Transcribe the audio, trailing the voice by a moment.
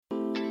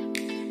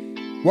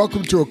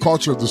Welcome to A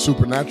Culture of the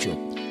Supernatural.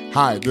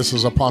 Hi, this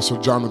is Apostle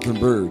Jonathan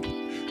Bird.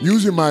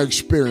 Using my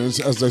experience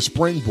as a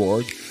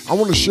springboard, I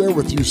want to share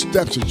with you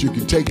steps that you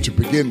can take to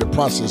begin the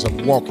process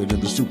of walking in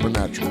the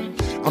supernatural.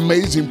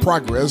 Amazing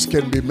progress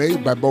can be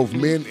made by both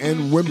men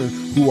and women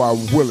who are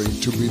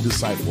willing to be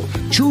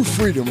discipled. True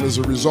freedom is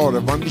a result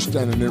of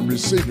understanding and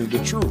receiving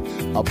the truth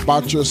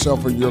about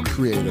yourself and your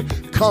Creator.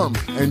 Come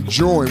and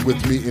join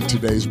with me in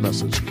today's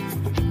message.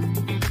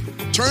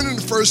 Turn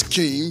to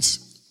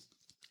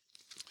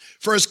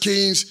 1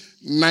 Kings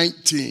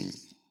 19.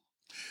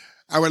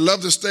 I would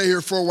love to stay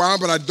here for a while,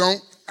 but I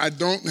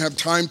don't have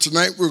time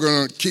tonight. We're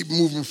going to keep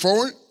moving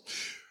forward.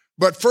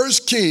 But 1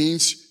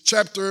 Kings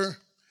chapter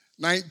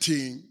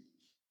 19.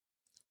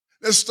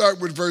 Let's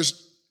start with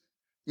verse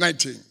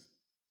 19.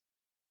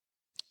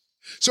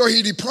 So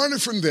he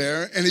departed from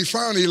there, and he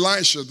found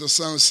Elisha, the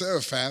son of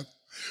Shaphat,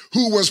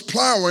 who was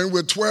plowing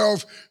with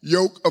 12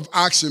 yoke of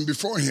oxen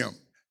before him,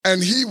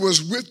 and he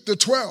was with the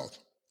 12.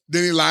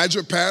 Then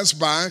Elijah passed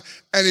by,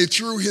 and he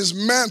threw his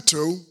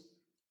mantle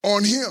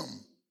on him.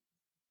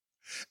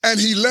 And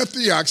he left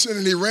the oxen,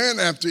 and he ran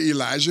after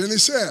Elijah, and he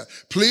said,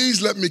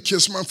 "Please let me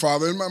kiss my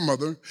father and my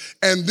mother,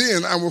 and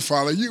then I will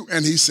follow you."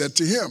 And he said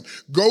to him,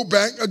 "Go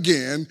back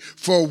again,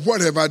 for what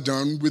have I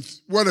done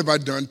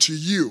to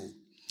you?"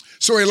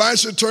 So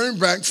Elisha turned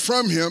back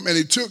from him, and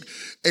he took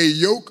a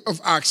yoke of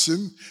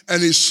oxen,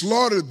 and he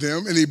slaughtered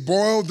them, and he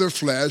boiled their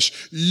flesh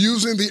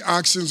using the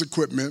oxen's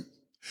equipment,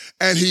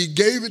 and he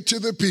gave it to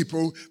the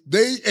people.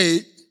 They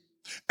ate,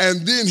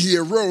 and then he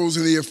arose,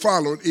 and he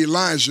followed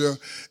Elijah,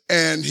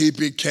 and he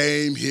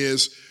became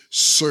his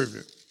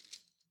servant.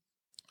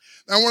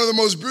 Now, one of the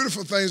most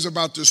beautiful things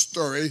about this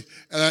story,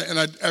 and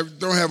I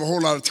don't have a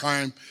whole lot of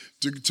time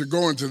to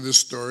go into this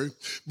story,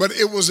 but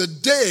it was a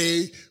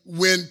day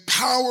when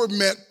power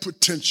met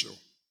potential.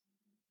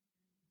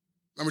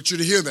 I want you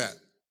to hear that.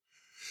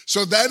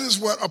 So that is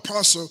what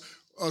Apostle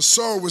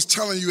Saul was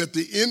telling you at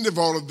the end of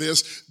all of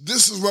this.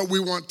 This is what we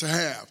want to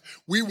have.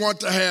 We want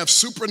to have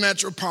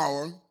supernatural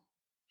power,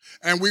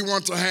 and we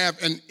want to have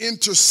an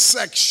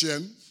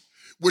intersection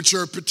with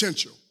your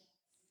potential.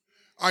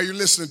 Are you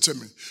listening to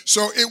me?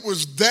 So it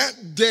was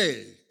that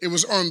day, it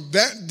was on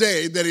that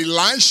day that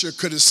Elisha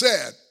could have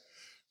said,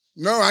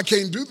 "No, I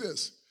can't do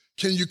this.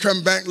 Can you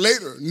come back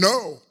later?"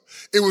 No.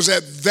 It was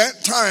at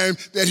that time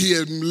that he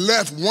had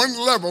left one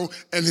level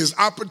and his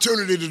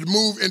opportunity to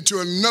move into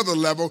another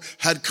level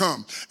had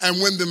come. And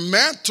when the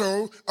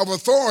mantle of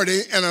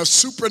authority and a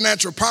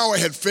supernatural power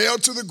had fell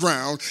to the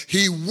ground,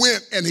 he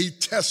went and he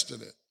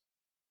tested it.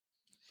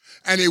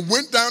 And he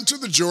went down to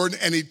the Jordan,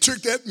 and he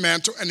took that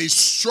mantle, and he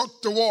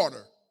struck the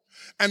water.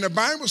 And the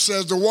Bible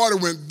says the water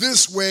went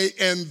this way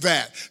and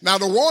that. Now,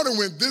 the water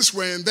went this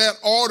way and that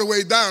all the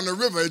way down the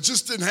river. It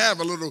just didn't have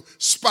a little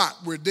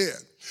spot where it did.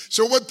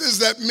 So what does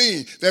that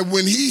mean? That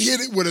when he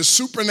hit it with a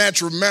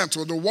supernatural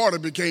mantle, the water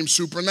became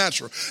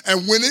supernatural.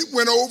 And when it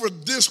went over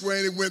this way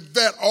and it went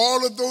that,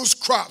 all of those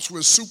crops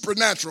were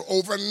supernatural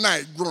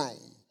overnight grown.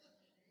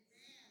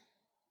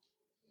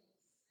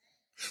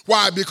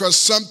 Why? Because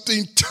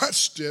something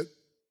touched it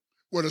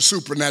with a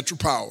supernatural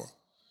power.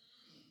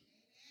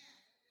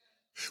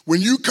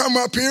 When you come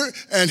up here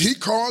and he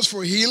calls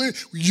for healing,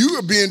 you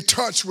are being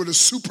touched with a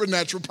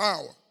supernatural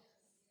power.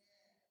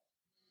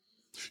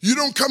 You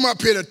don't come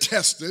up here to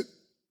test it.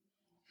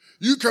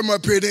 You come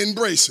up here to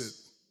embrace it.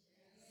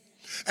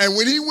 And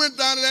when he went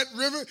down to that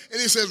river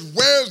and he says,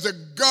 "Where's the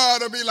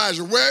God of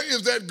Elijah? Where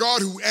is that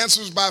God who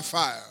answers by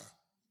fire?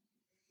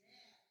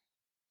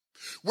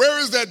 Where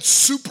is that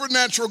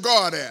supernatural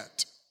God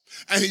at?"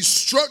 And he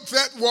struck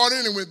that water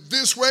and it went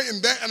this way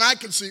and that, and I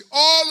could see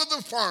all of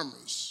the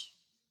farmers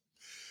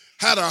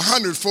had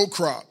 100-fold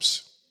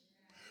crops.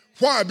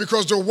 Why?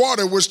 Because the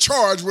water was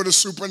charged with a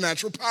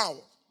supernatural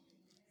power.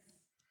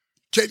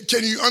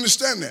 Can you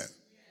understand that?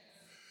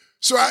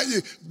 So,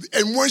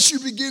 and once you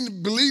begin to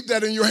believe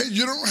that in your head,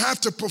 you don't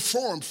have to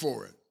perform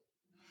for it.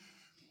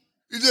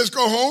 You just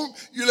go home,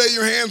 you lay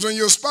your hands on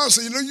your spouse,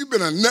 and you've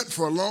been a nut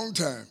for a long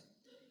time.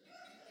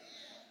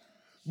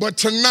 But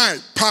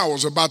tonight,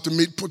 power's about to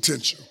meet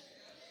potential.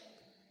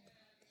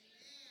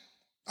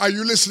 Are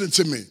you listening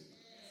to me?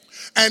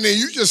 And then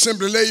you just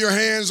simply lay your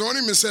hands on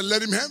him and say,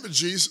 "Let him have it,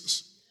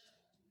 Jesus."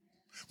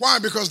 Why?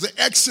 Because the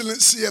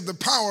excellency of the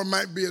power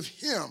might be of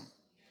him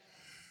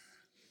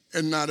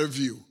and not of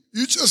you.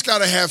 You just got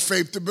to have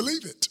faith to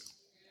believe it.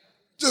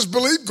 Just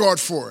believe God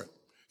for it.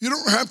 You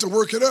don't have to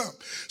work it up.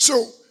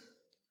 So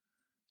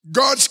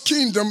God's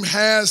kingdom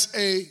has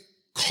a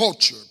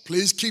culture.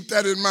 Please keep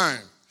that in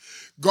mind.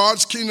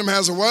 God's kingdom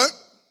has a what?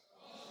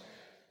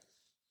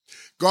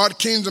 God's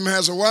kingdom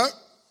has a what?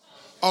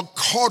 A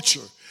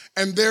culture.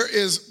 And there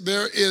is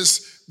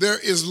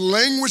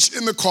language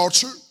in the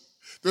culture.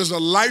 There's a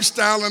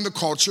lifestyle in the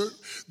culture.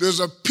 There's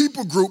a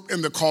people group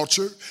in the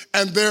culture.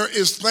 And there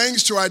is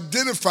things to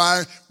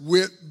identify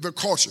with the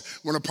culture.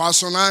 When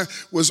Apostle and I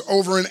was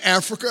over in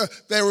Africa,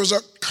 there was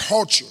a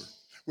culture.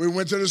 We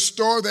went to the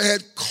store, they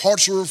had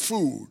cultural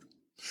food.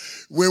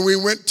 When we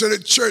went to the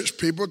church,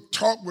 people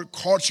talked with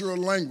cultural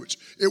language.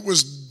 It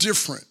was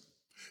different.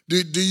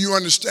 Do you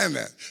understand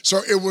that?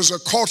 So it was a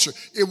culture.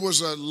 It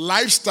was a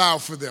lifestyle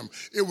for them.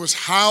 It was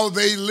how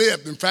they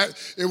lived. In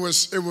fact, it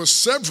was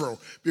several,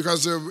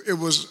 because it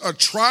was a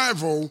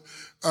tribal.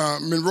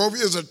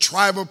 Monrovia is a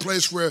tribal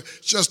place where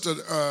just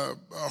a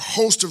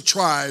host of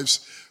tribes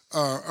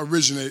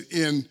originate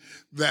in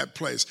that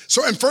place.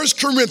 So in 1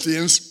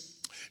 Corinthians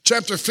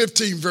chapter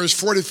 15, verse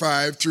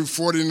 45 through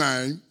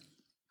 49,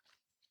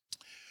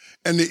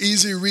 and the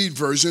easy read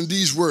version,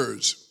 these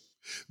words: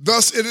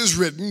 "Thus it is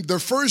written, the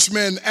first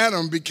man,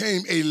 Adam,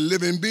 became a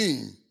living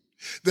being.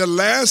 The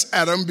last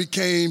Adam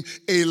became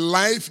a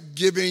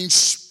life-giving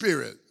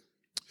spirit.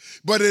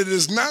 But it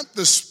is not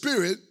the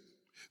spirit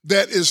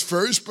that is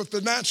first, but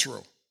the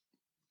natural,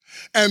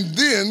 and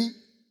then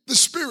the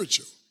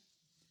spiritual."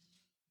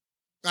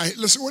 Now,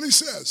 listen what he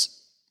says.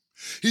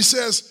 He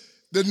says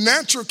the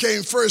natural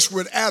came first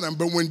with Adam,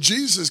 but when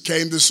Jesus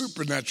came, the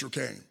supernatural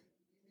came.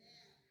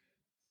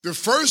 The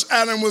first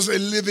Adam was a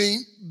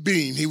living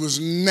being. He was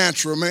a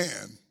natural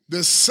man.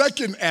 The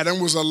second Adam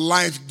was a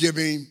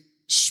life-giving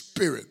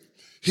spirit.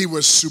 He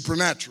was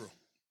supernatural.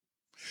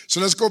 So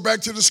let's go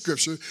back to the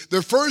scripture.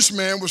 The first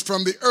man was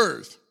from the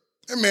earth,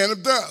 a man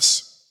of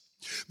dust.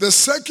 The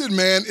second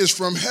man is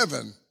from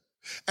heaven,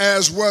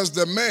 as was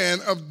the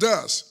man of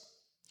dust.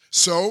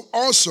 So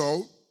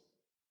also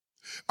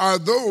are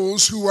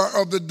those who are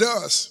of the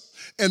dust,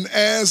 and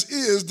as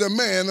is the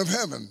man of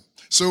heaven,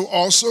 so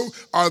also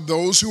are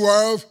those who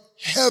are of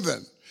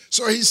heaven.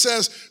 So he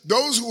says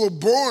those who were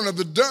born of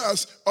the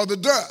dust are the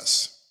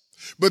dust,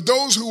 but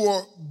those who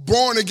are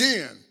born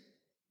again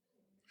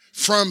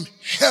from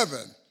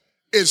heaven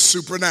is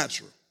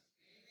supernatural.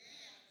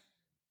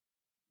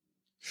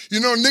 You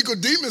know,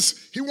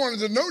 Nicodemus, he wanted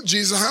to know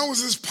Jesus. How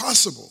is this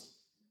possible?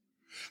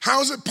 How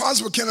is it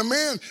possible? Can a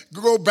man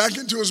go back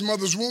into his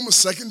mother's womb a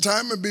second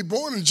time and be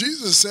born? And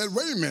Jesus said,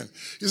 wait a minute.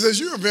 He says,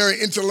 you're a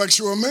very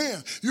intellectual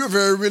man. You're a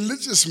very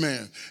religious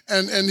man.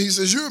 And he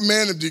says, you're a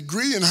man of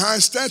degree and high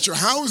stature.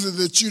 How is it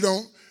that you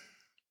don't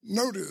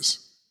know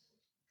this?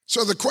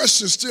 So the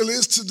question still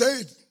is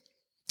today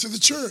to the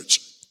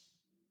church.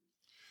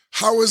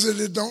 How is it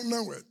that don't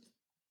know it?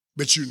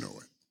 But you know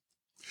it.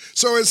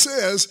 So it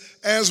says,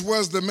 as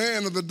was the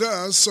man of the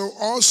dust, so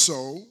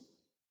also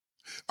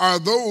are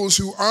those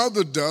who are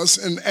the dust,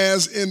 and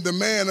as in the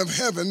man of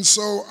heaven,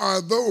 so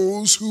are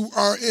those who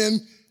are in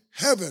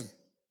heaven.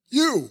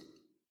 You.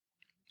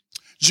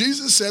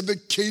 Jesus said the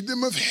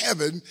kingdom of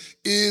heaven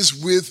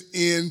is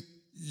within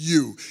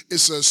you.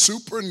 It's a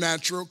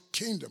supernatural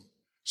kingdom.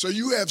 So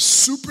you have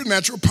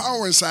supernatural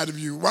power inside of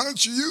you. Why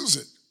don't you use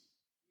it?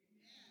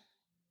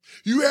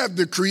 You have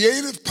the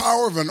creative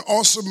power of an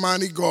awesome,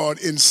 mighty God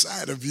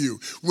inside of you.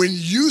 When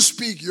you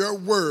speak, your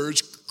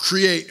words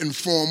create and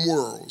form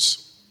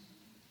worlds.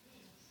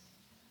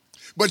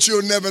 But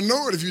you'll never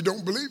know it if you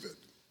don't believe it.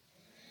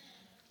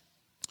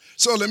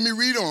 So let me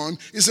read on.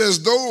 It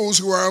says, those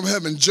who are of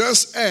heaven,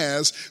 just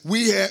as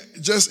we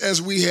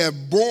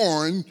have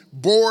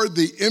bore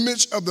the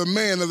image of the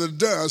man of the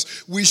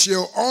dust, we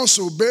shall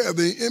also bear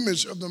the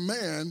image of the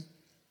man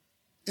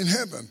in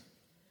heaven.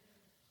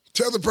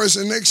 Tell the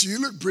person next to you,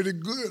 you look pretty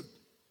good.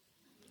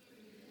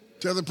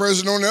 Tell the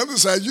person on the other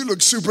side, you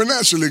look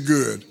supernaturally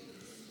good.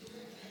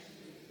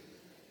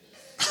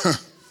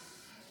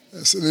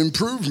 That's an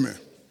improvement.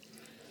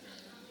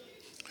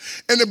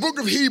 In the book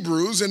of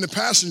Hebrews, in the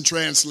Passion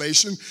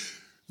Translation,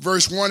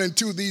 verse 1 and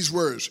 2, these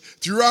words: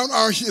 throughout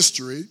our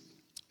history,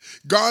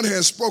 God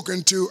has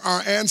spoken to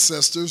our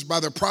ancestors by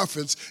the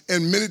prophets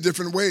in many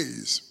different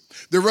ways.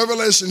 The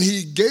revelation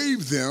he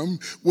gave them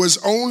was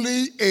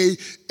only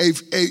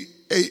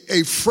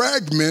a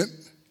fragment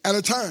at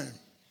a time.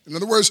 In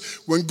other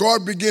words, when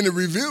God began to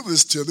reveal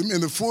this to them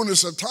in the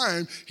fullness of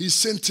time, he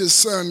sent his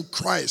son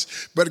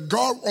Christ. But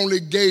God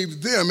only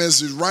gave them, as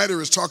the writer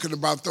is talking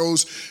about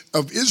those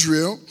of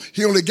Israel,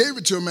 he only gave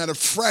it to them at a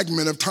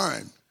fragment of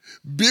time,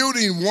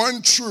 building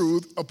one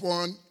truth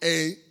upon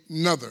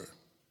another.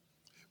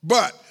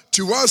 But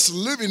to us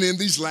living in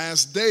these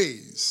last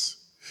days,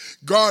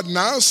 God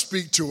now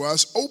speaks to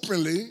us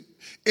openly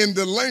in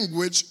the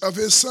language of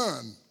his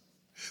son,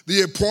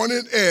 the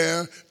appointed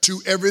heir to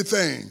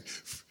everything.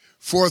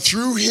 For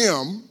through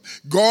him,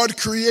 God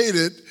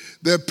created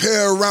the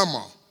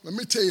panorama. Let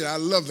me tell you, I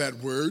love that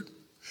word.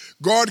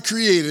 God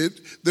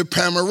created the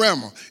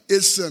panorama.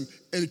 It's an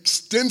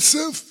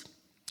extensive,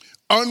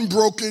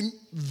 unbroken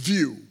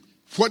view.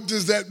 What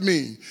does that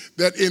mean?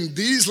 That in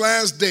these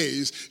last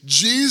days,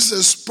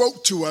 Jesus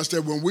spoke to us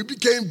that when we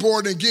became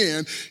born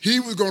again, he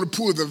was going to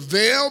pull the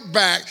veil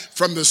back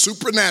from the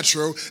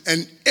supernatural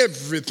and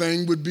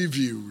everything would be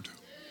viewed.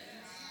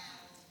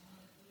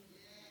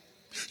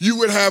 You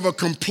would have a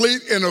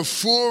complete and a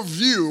full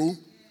view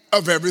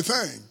of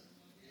everything.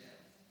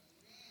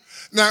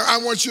 Now, I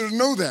want you to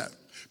know that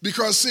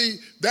because, see,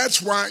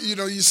 that's why, you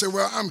say,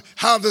 well,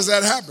 how does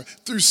that happen?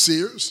 Through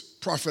seers,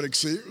 prophetic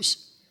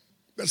seers.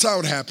 That's how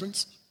it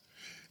happens.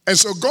 And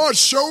so God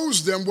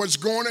shows them what's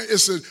going on.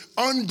 It's an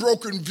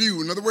unbroken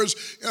view. In other words,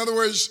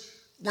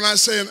 when I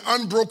say an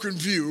unbroken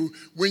view,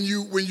 when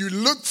you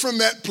look from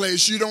that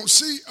place, you don't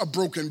see a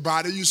broken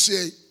body, you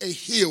see a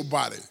healed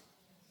body.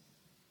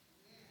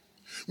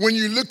 When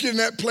you look in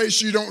that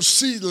place, you don't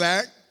see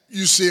lack,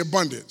 you see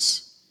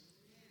abundance.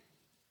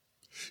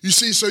 You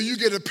see, so you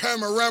get a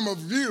panorama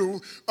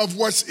view of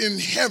what's in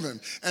heaven.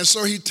 And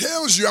so he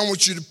tells you, I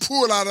want you to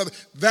pull out of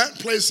that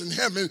place in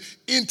heaven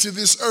into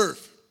this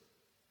earth.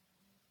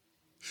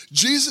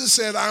 Jesus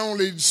said, I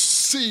only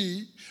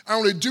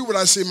do what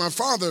I see my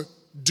Father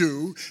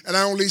do, and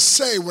I only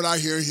say what I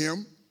hear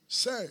him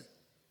say.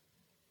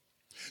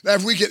 Now,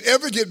 if we could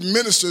ever get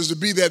ministers to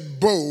be that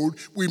bold,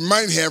 we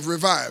might have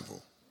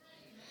revival.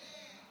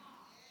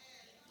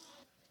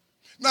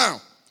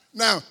 Now,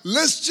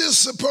 let's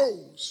just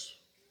suppose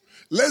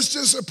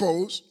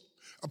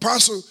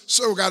Apostle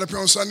So got up here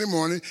on Sunday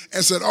morning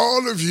and said,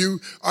 all of you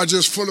are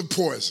just full of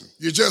poison.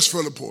 You're just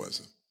full of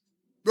poison.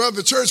 Well,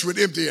 the church would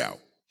empty out.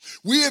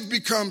 We have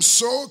become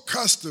so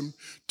accustomed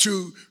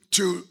to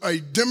a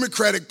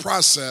democratic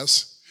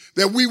process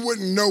that we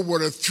wouldn't know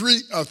what a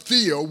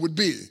theo would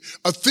be.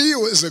 A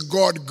theo is a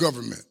God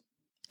government.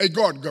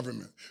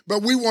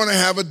 But we want to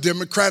have a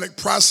democratic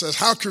process.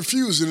 How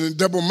confusing and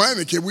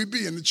double-minded can we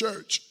be in the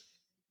church?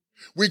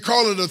 We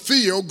call it a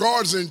theo,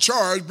 God's in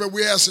charge, but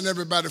we're asking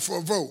everybody for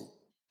a vote.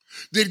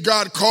 Did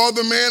God call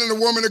the man and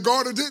the woman of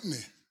God, or didn't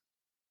he?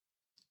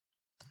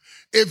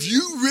 If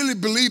you really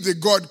believe that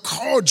God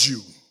called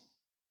you,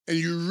 and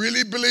you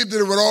really believe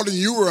that with all that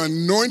you were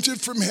anointed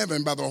from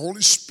heaven by the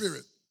Holy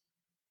Spirit,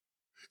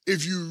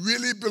 if you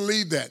really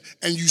believe that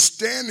and you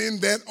stand in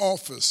that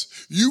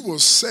office, you will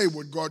say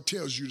what God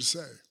tells you to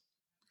say.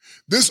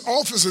 This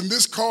office and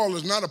this call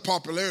is not a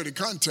popularity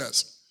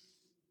contest.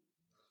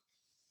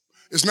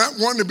 It's not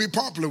one to be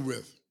popular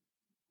with.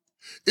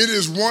 It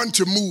is one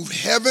to move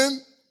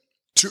heaven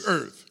to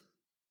earth.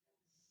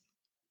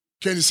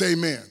 Can you say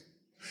amen?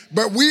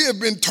 But we have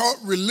been taught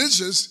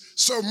religious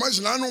so much,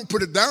 and I don't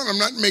put it down. I'm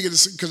not making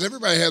it, because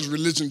everybody has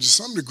religion to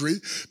some degree,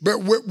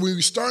 but when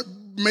we start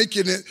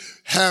making it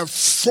have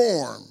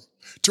form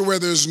to where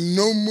there's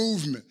no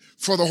movement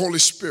for the Holy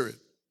Spirit.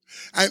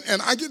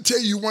 And I can tell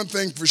you one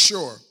thing for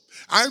sure.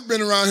 I've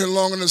been around here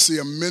long enough to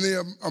see many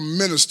of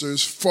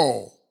ministers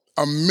fall.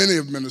 Many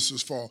of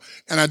ministers fall.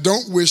 And I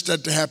don't wish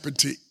that to happen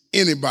to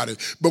anybody.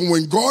 But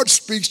when God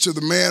speaks to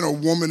the man or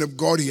woman of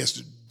God, he has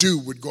to do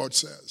what God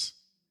says.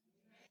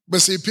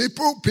 But see,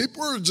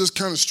 people are just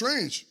kind of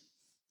strange.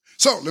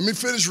 So let me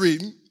finish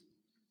reading.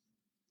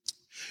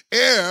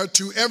 Heir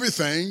to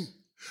everything,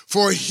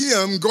 for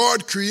him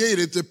God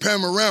created the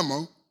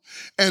panorama,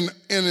 and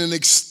in an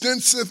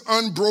extensive,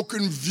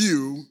 unbroken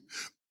view,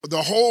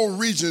 the whole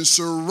region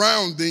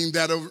surrounding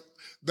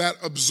that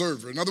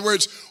observer. In other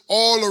words,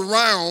 all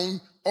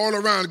around,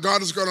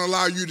 God is going to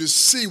allow you to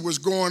see what's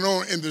going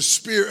on in the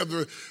spirit of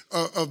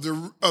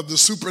the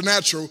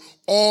supernatural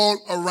all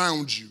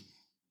around you.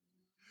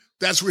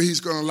 That's where he's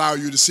going to allow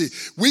you to see.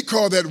 We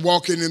call that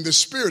walking in the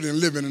spirit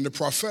and living in the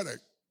prophetic.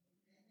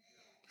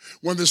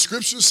 When the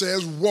scripture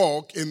says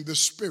walk in the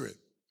spirit.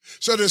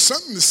 So there's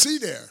something to see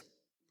there.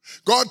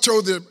 God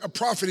told the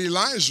prophet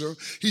Elijah,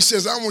 he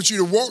says, I want you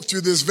to walk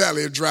through this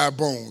valley of dry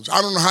bones.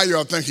 I don't know how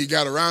y'all think he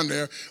got around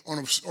there on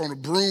a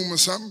broom or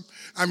something.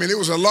 I mean, it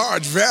was a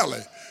large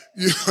valley.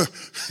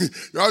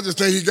 Y'all just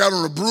think he got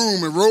on a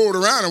broom and rolled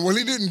around it. Well,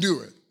 he didn't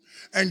do it.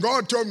 And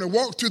God told him to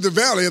walk through the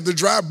valley of the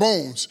dry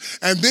bones.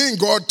 And then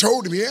God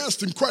told him, he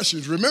asked him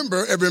questions.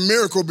 Remember, every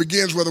miracle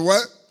begins with a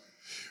what?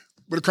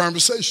 With a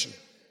conversation.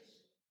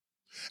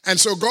 And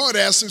so God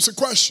asked him some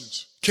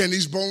questions. Can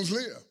these bones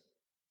live?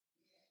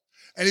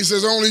 And he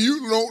says, only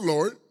you know,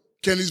 Lord,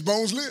 can these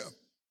bones live?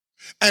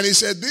 And he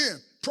said,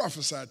 then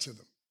prophesy to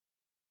them.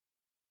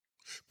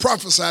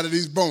 Prophesy to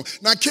these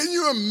bones. Now, can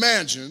you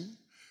imagine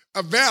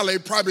a valley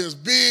probably as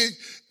big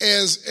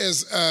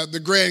as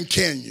the Grand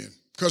Canyon?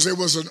 Because it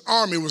was an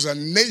army, it was a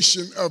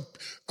nation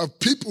of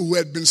people who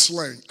had been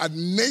slain. A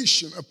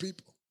nation of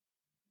people.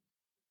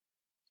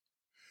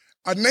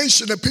 A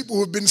nation of people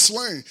who had been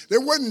slain.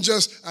 There wasn't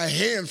just a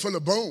handful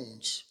of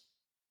bones.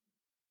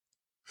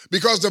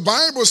 Because the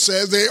Bible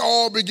says they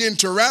all began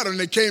to rattle and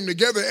they came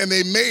together and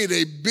they made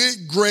a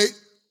big, great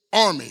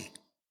army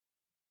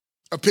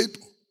of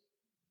people.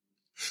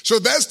 So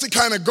that's the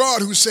kind of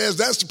God who says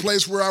that's the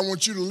place where I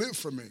want you to live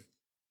for me.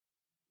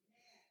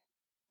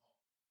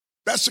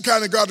 That's the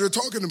kind of God they're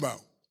talking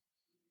about.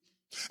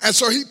 And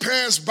so he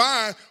passed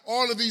by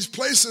all of these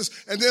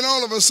places, and then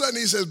all of a sudden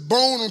he says,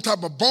 bone on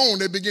top of bone,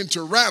 they begin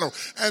to rattle.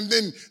 And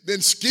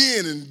then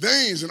skin and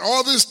veins and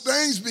all these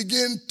things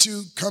begin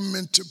to come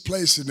into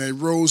place, and they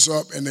rose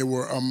up and they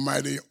were a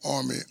mighty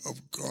army of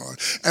God.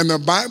 And the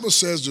Bible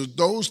says that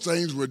those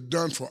things were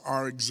done for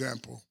our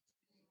example.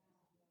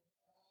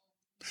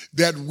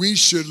 That we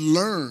should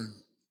learn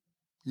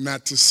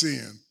not to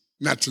sin,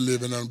 not to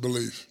live in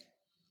unbelief.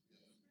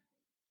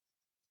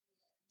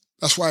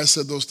 That's why I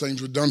said those things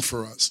were done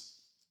for us.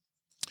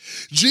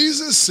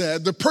 Jesus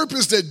said the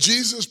purpose that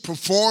Jesus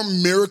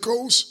performed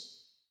miracles,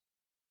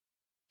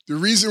 the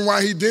reason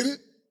why he did it,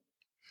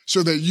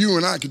 so that you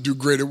and I could do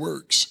greater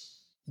works.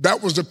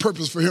 That was the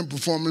purpose for him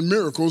performing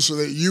miracles, so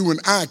that you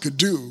and I could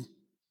do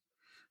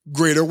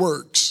greater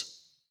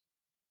works,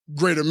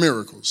 greater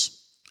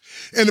miracles.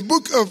 In the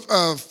book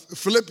of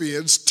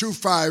Philippians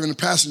 2:5 in the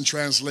Passion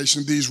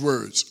Translation, these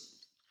words,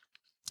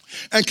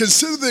 and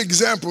consider the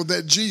example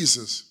that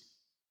Jesus,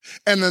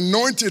 an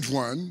anointed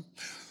one,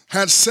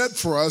 had set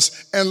for us,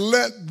 and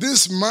let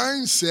this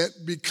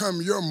mindset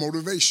become your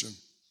motivation.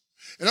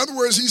 In other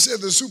words, he said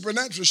the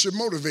supernatural should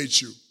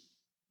motivate you.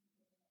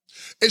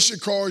 It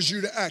should cause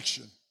you to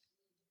action.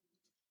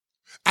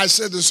 I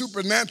said the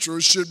supernatural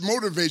should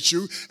motivate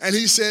you, and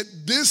he said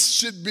this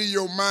should be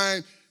your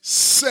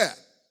mindset.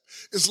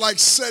 It's like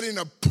setting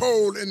a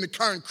pole in the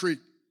concrete.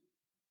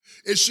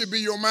 It should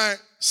be your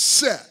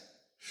mindset.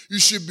 You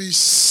should be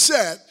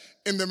set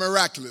in the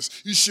miraculous.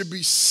 You should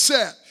be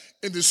set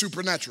in the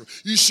supernatural.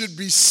 You should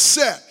be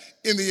set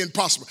in the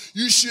impossible.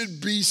 You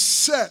should be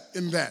set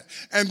in that.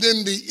 And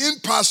then the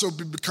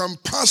impossible become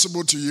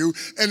possible to you,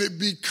 and it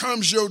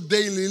becomes your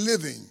daily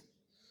living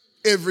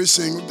every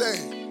single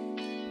day.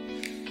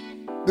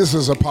 This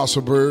is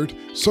Apostle Bird.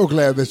 So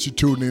glad that you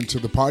tuned into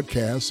the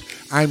podcast.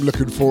 I'm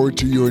looking forward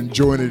to you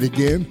enjoying it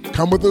again.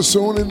 Come with us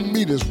soon and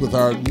meet us with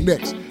our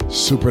next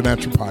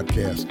Supernatural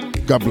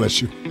podcast. God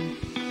bless you.